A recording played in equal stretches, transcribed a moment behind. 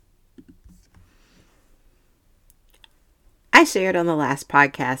I shared on the last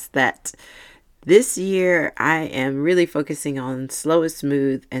podcast that this year I am really focusing on slow is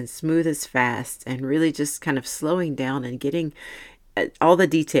smooth and smooth is fast, and really just kind of slowing down and getting all the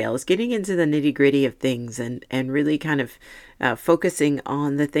details, getting into the nitty gritty of things, and really kind of focusing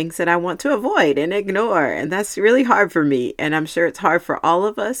on the things that I want to avoid and ignore. And that's really hard for me. And I'm sure it's hard for all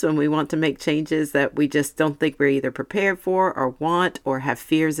of us when we want to make changes that we just don't think we're either prepared for or want or have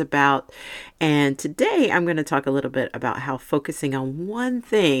fears about. And today I'm going to talk a little bit about how focusing on one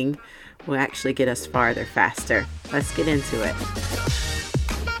thing will actually get us farther faster. Let's get into it.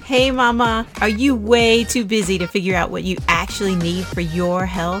 Hey mama, are you way too busy to figure out what you actually need for your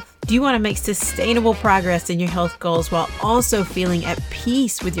health? Do you want to make sustainable progress in your health goals while also feeling at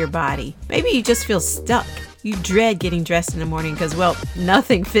peace with your body? Maybe you just feel stuck. You dread getting dressed in the morning because, well,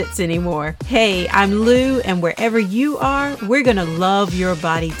 nothing fits anymore. Hey, I'm Lou, and wherever you are, we're going to love your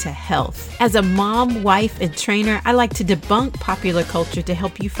body to health. As a mom, wife, and trainer, I like to debunk popular culture to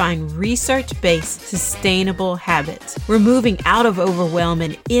help you find research-based, sustainable habits. We're moving out of overwhelm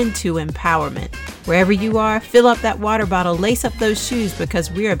and into empowerment. Wherever you are, fill up that water bottle, lace up those shoes, because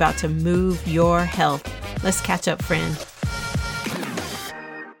we're about to move your health. Let's catch up, friend.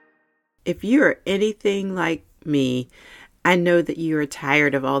 If you're anything like me, I know that you are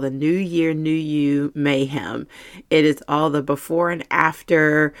tired of all the new year, new you mayhem. It is all the before and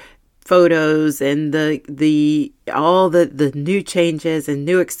after photos and all the new changes and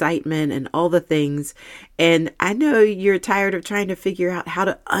new excitement and all the things. And I know you're tired of trying to figure out how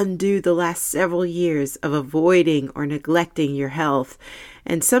to undo the last several years of avoiding or neglecting your health.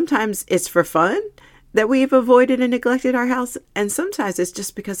 And sometimes it's for fun that we've avoided and neglected our health, and sometimes it's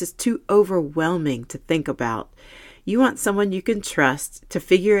just because it's too overwhelming to think about. You want someone you can trust to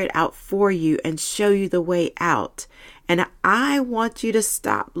figure it out for you and show you the way out. And I want you to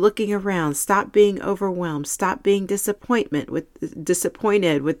stop looking around, stop being overwhelmed, stop being disappointed with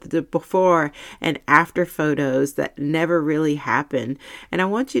the before and after photos that never really happen. And I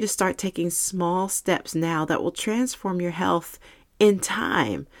want you to start taking small steps now that will transform your health in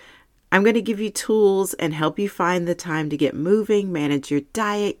time. I'm going to give you tools and help you find the time to get moving, manage your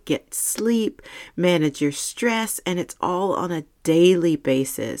diet, get sleep, manage your stress, and it's all on a daily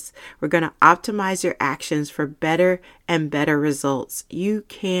basis. We're going to optimize your actions for better and better results. You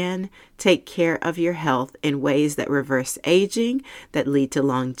can take care of your health in ways that reverse aging, that lead to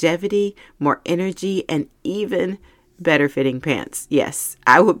longevity, more energy, and even better fitting pants. Yes,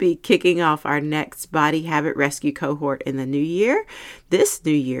 I will be kicking off our next Body Habit Rescue cohort in the new year. This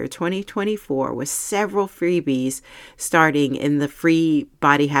new year, 2024, with several freebies starting in the free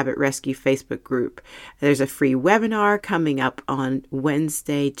Body Habit Rescue Facebook group. There's a free webinar coming up on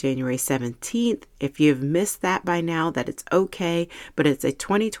Wednesday, January 17th. If you've missed that by now, that it's okay, but it's a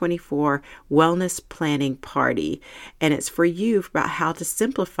 2024 wellness planning party, and it's for you about how to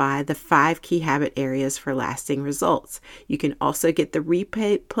simplify the 5 key habit areas for lasting results. You can also get the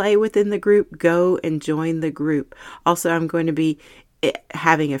replay within the group. Go and join the group. Also, I'm going to be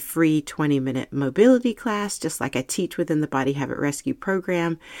having a free 20-minute mobility class, just like I teach within the Body Habit Rescue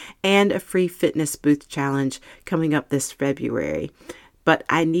program, and a free fitness booth challenge coming up this February. But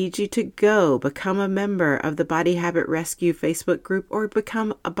I need you to go become a member of the Body Habit Rescue Facebook group or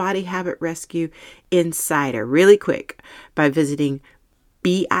become a Body Habit Rescue Insider really quick by visiting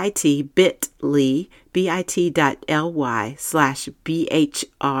bit.ly/BHR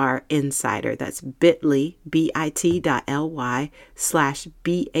Insider. That's bit.ly, bit.ly/BHR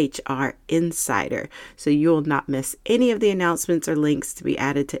Insider. So you will not miss any of the announcements or links to be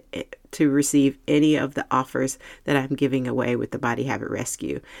added to receive any of the offers that I'm giving away with the Body Habit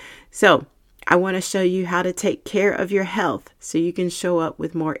Rescue. So I want to show you how to take care of your health so you can show up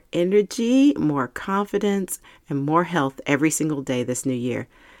with more energy, more confidence, and more health every single day this new year.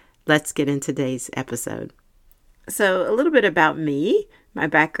 Let's get into today's episode. So a little bit about me, my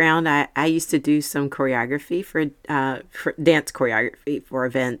background. I used to do some choreography for dance choreography for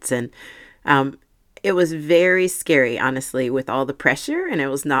events, and it was very scary, honestly, with all the pressure, and it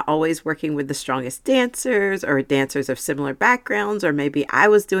was not always working with the strongest dancers or dancers of similar backgrounds, or maybe I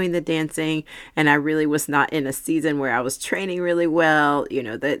was doing the dancing and I really was not in a season where I was training really well. You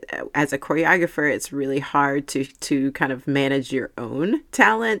know, that as a choreographer, it's really hard to kind of manage your own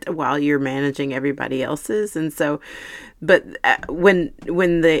talent while you're managing everybody else's. And so, but when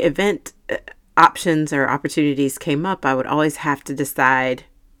the event options or opportunities came up, I would always have to decide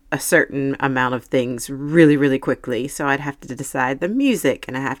a certain amount of things really, really quickly. So I'd have to decide the music,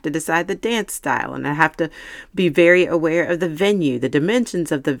 and I have to decide the dance style, and I have to be very aware of the venue, the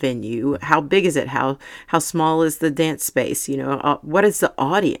dimensions of the venue. How big is it? How small is the dance space? What is the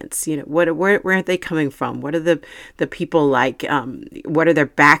audience? Where are they coming from? What are the people like? What are their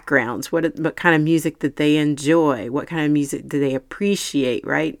backgrounds? What kind of music that they enjoy? What kind of music do they appreciate,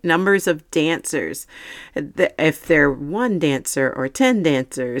 right? Numbers of dancers. If they're one dancer or 10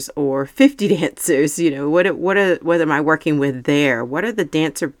 dancers or 50 dancers, what am I working with there? What are the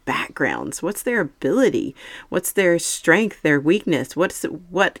dancer backgrounds? What's their ability? What's their strength, their weakness?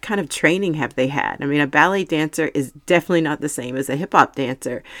 What kind of training have they had? I mean, a ballet dancer is definitely not the same as a hip hop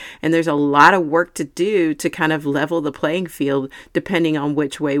dancer. And there's a lot of work to do to kind of level the playing field depending on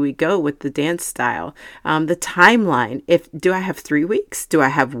which way we go with the dance style. The timeline. Do I have 3 weeks? Do I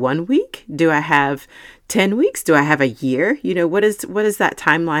have 1 week? Do I have 10 weeks? Do I have a year? What does that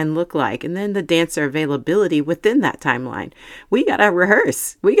timeline look like? And then the dancer availability within that timeline. We got to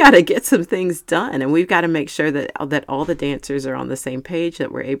rehearse. We got to get some things done. And we've got to make sure that all the dancers are on the same page,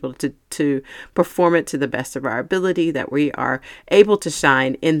 that we're able to perform it to the best of our ability, that we are able to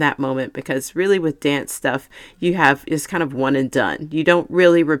shine in that moment. Because really with dance stuff, it's kind of one and done. You don't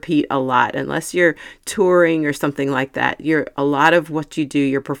really repeat a lot unless you're touring or something like that. A lot of what you do,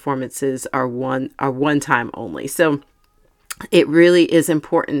 your performances are one time only. So it really is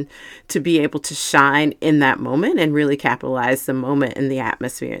important to be able to shine in that moment and really capitalize the moment and the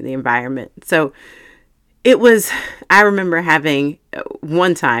atmosphere and the environment. So I remember having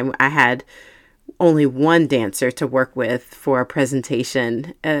one time I had only one dancer to work with for a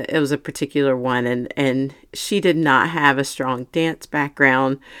presentation. It was a particular one, and she did not have a strong dance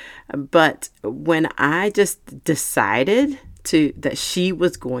background. But when I just decided that she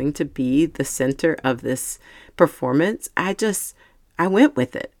was going to be the center of this performance, I went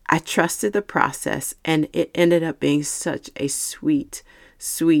with it. I trusted the process, and it ended up being such a sweet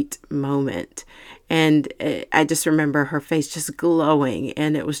moment. And I just remember her face just glowing,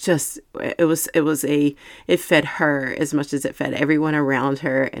 and it fed her as much as it fed everyone around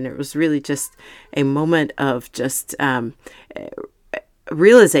her. And it was really just a moment of just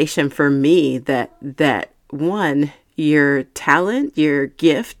realization for me that one, your talent, your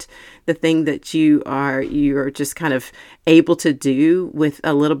gift, the thing that you're just kind of able to do with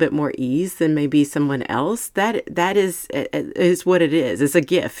a little bit more ease than maybe someone else, that is what it is. It's a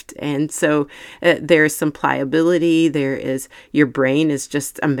gift. And so there's some pliability. Your brain is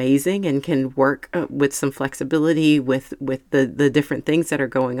just amazing and can work with some flexibility with the different things that are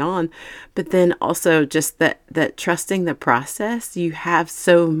going on. But then also just that trusting the process, you have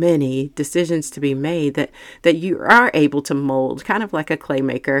so many decisions to be made that you are able to mold, kind of like a clay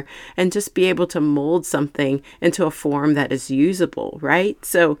maker, and just be able to mold something into a form that is usable, right?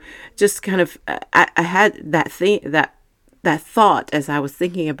 So just kind of, I had that thought as I was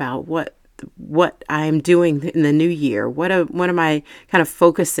thinking about what I'm doing in the new year. What am I kind of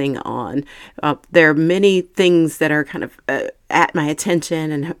focusing on? There are many things that are kind of at my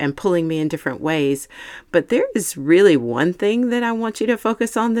attention and pulling me in different ways. But there is really one thing that I want you to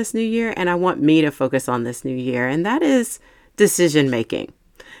focus on this new year, and I want me to focus on this new year, and that is decision making.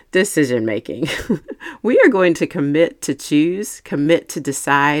 We are going to commit to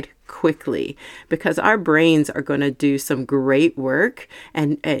decide quickly, because our brains are going to do some great work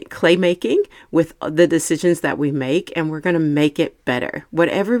and clay making with the decisions that we make, and we're going to make it better.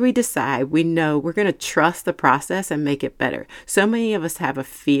 Whatever we decide, we know we're going to trust the process and make it better. So many of us have a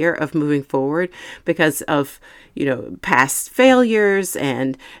fear of moving forward because of past failures,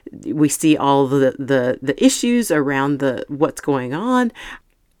 and we see all the issues around what's going on.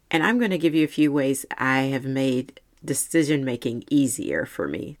 And I'm going to give you a few ways I have made decision making easier for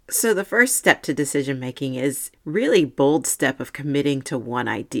me. So the first step to decision making is really bold step of committing to one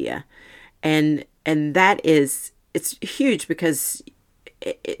idea. And that it's huge, because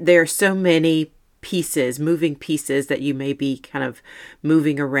there are so many moving pieces that you may be kind of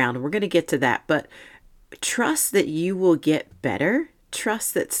moving around. And we're going to get to that, but trust that you will get better.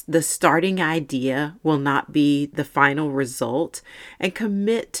 Trust that the starting idea will not be the final result, and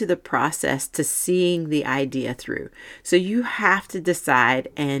commit to the process, to seeing the idea through. So you have to decide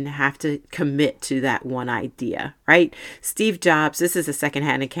and have to commit to that one idea, right? Steve Jobs, this is a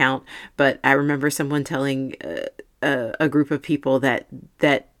secondhand account, but I remember someone telling a group of people that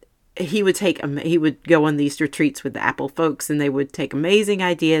he would go on these retreats with the Apple folks, and they would take amazing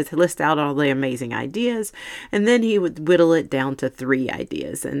ideas, list out all the amazing ideas, and then he would whittle it down to 3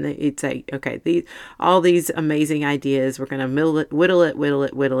 ideas. And he'd say, okay, all these amazing ideas, we're going to whittle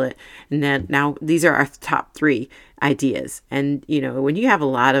it. And then now these are our top 3. ideas. And, when you have a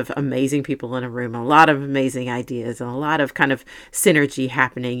lot of amazing people in a room, a lot of amazing ideas and a lot of kind of synergy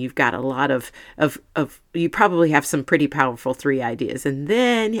happening, you've got a lot of you probably have some pretty powerful 3 ideas. And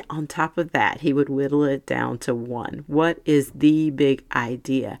then on top of that, he would whittle it down to 1. What is the big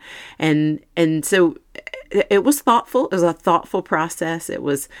idea? And so it was thoughtful. It was a thoughtful process. It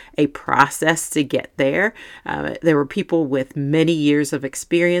was a process to get there. There were people with many years of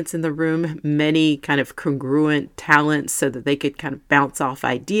experience in the room, many kind of congruent talents so that they could kind of bounce off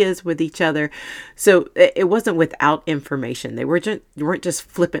ideas with each other. So it wasn't without information. They weren't just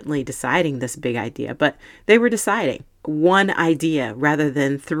flippantly deciding this big idea, but they were deciding one idea rather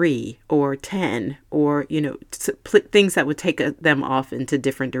than 3 or 10 or, things that would take them off into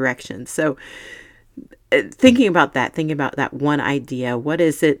different directions. So thinking about that one idea, what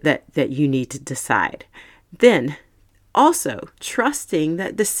is it that you need to decide? Then also trusting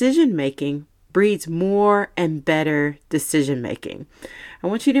that decision making breeds more and better decision making. I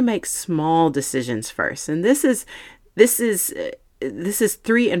want you to make small decisions first. And this is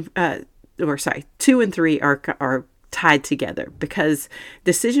 2 and 3 are tied together, because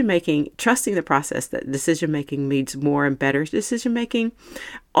decision making, trusting the process that decision making means more and better decision making.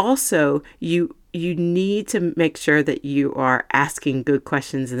 Also, you need to make sure that you are asking good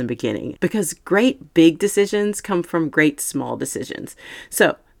questions in the beginning, because great big decisions come from great small decisions.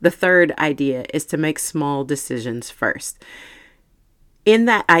 So the third idea is to make small decisions first. In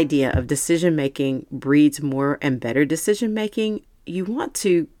that idea of decision making breeds more and better decision making, you want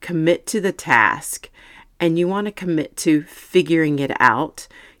to commit to the task. And you want to commit to figuring it out.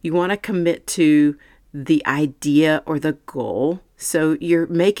 You want to commit to the idea or the goal. So you're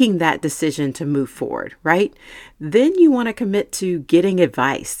making that decision to move forward, right? Then you want to commit to getting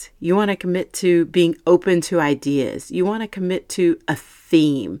advice. You want to commit to being open to ideas. You want to commit to a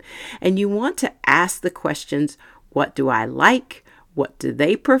theme. And you want to ask the questions, what do I like? What do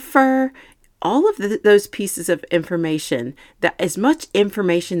they prefer? All of those pieces of information, that as much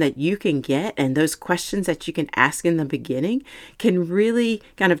information that you can get and those questions that you can ask in the beginning can really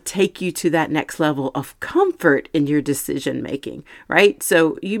kind of take you to that next level of comfort in your decision making, right?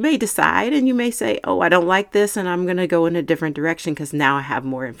 So you may decide and you may say, oh, I don't like this and I'm going to go in a different direction because now I have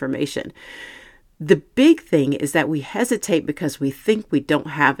more information. The big thing is that we hesitate because we think we don't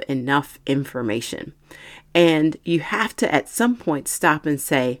have enough information. And you have to at some point stop and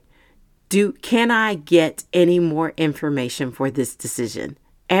say, can I get any more information for this decision?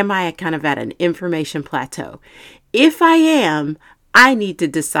 Am I kind of at an information plateau? If I am, I need to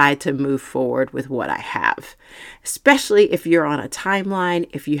decide to move forward with what I have, especially if you're on a timeline,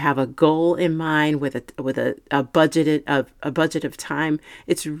 if you have a goal in mind with a budget of time.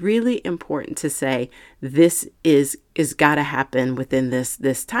 It's really important to say this is got to happen within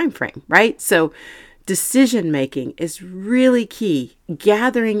this time frame, right? So decision making is really key.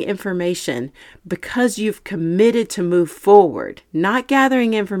 Gathering information because you've committed to move forward, not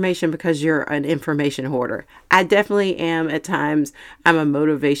gathering information because you're an information hoarder. I definitely am at times. I'm a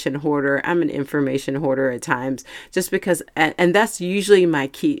motivation hoarder. I'm an information hoarder at times, just because, and that's usually my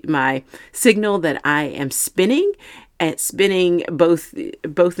signal that I am spinning. And spinning both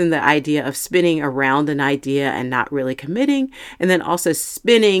in the idea of spinning around an idea and not really committing, and then also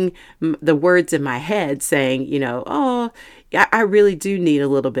spinning the words in my head saying, oh, I really do need a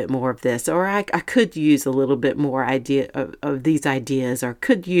little bit more of this, or I could use a little bit more idea of these ideas, or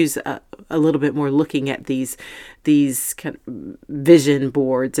could use a little bit more looking at these kind of vision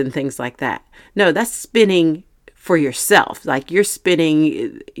boards and things like that. No, that's spinning for yourself. Like you're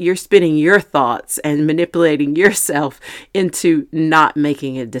spinning your thoughts and manipulating yourself into not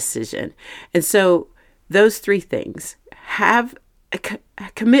making a decision. And so those 3 things,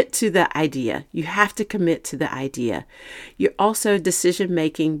 commit to the idea. You have to commit to the idea. You also, decision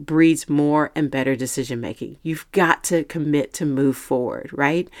making breeds more and better decision making. You've got to commit to move forward,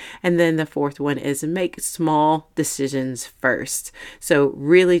 right? And then the 4th one is make small decisions first. So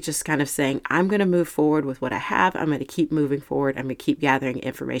really just kind of saying, I'm going to move forward with what I have. I'm going to keep moving forward. I'm going to keep gathering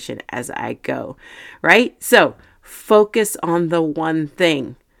information as I go, right? So focus on the one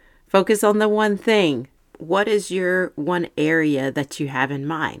thing. Focus on the one thing. What is your one area that you have in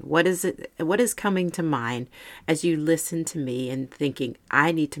mind? What is coming to mind as you listen to me and thinking,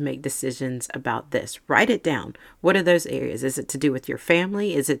 I need to make decisions about this? Write it down. What are those areas? Is it to do with your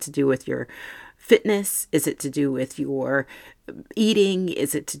family? Is it to do with your fitness? Is it to do with your eating?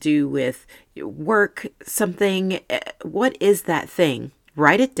 Is it to do with your work? Something? What is that thing?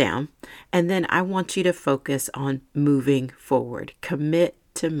 Write it down. And then I want you to focus on moving forward. Commit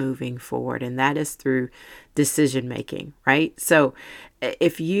to moving forward, and that is through decision making, right? So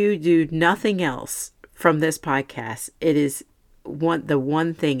if you do nothing else, from this podcast, it is the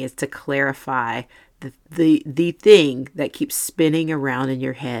one thing is to clarify the thing that keeps spinning around in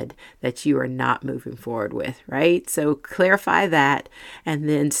your head that you are not moving forward with, right? So clarify that, and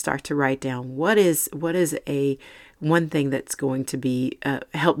then start to write down what is a one thing that's going to be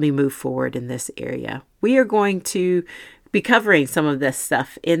help me move forward in this area. We are going to be covering some of this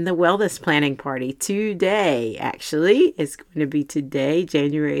stuff in the wellness planning party today. Actually, it's going to be today,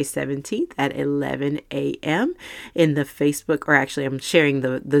 January 17th at 11 a.m. in the Facebook, or actually I'm sharing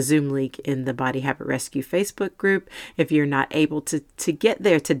the Zoom link in the Body Habit Rescue Facebook group. If you're not able to get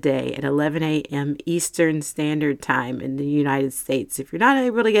there today at 11 a.m. Eastern Standard Time in the United States, if you're not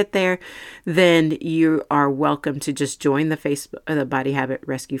able to get there, then you are welcome to just join the Body Habit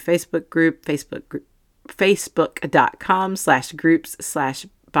Rescue Facebook group,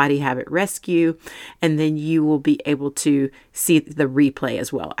 facebook.com/groups/Body Habit Rescue, and then you will be able to see the replay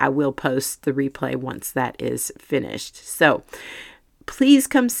as well. I will post the replay once that is finished. So please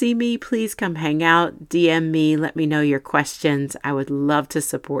come see me. Please come hang out. DM me. Let me know your questions. I would love to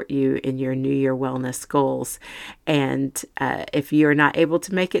support you in your New Year wellness goals. And if you're not able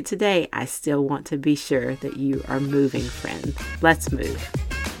to make it today, I still want to be sure that you are moving, friend. Let's move.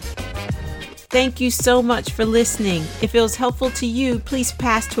 Thank you so much for listening. If it was helpful to you, please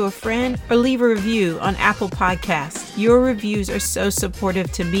pass to a friend or leave a review on Apple Podcasts. Your reviews are so supportive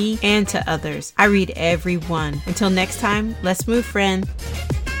to me and to others. I read every one. Until next time, let's move, friend.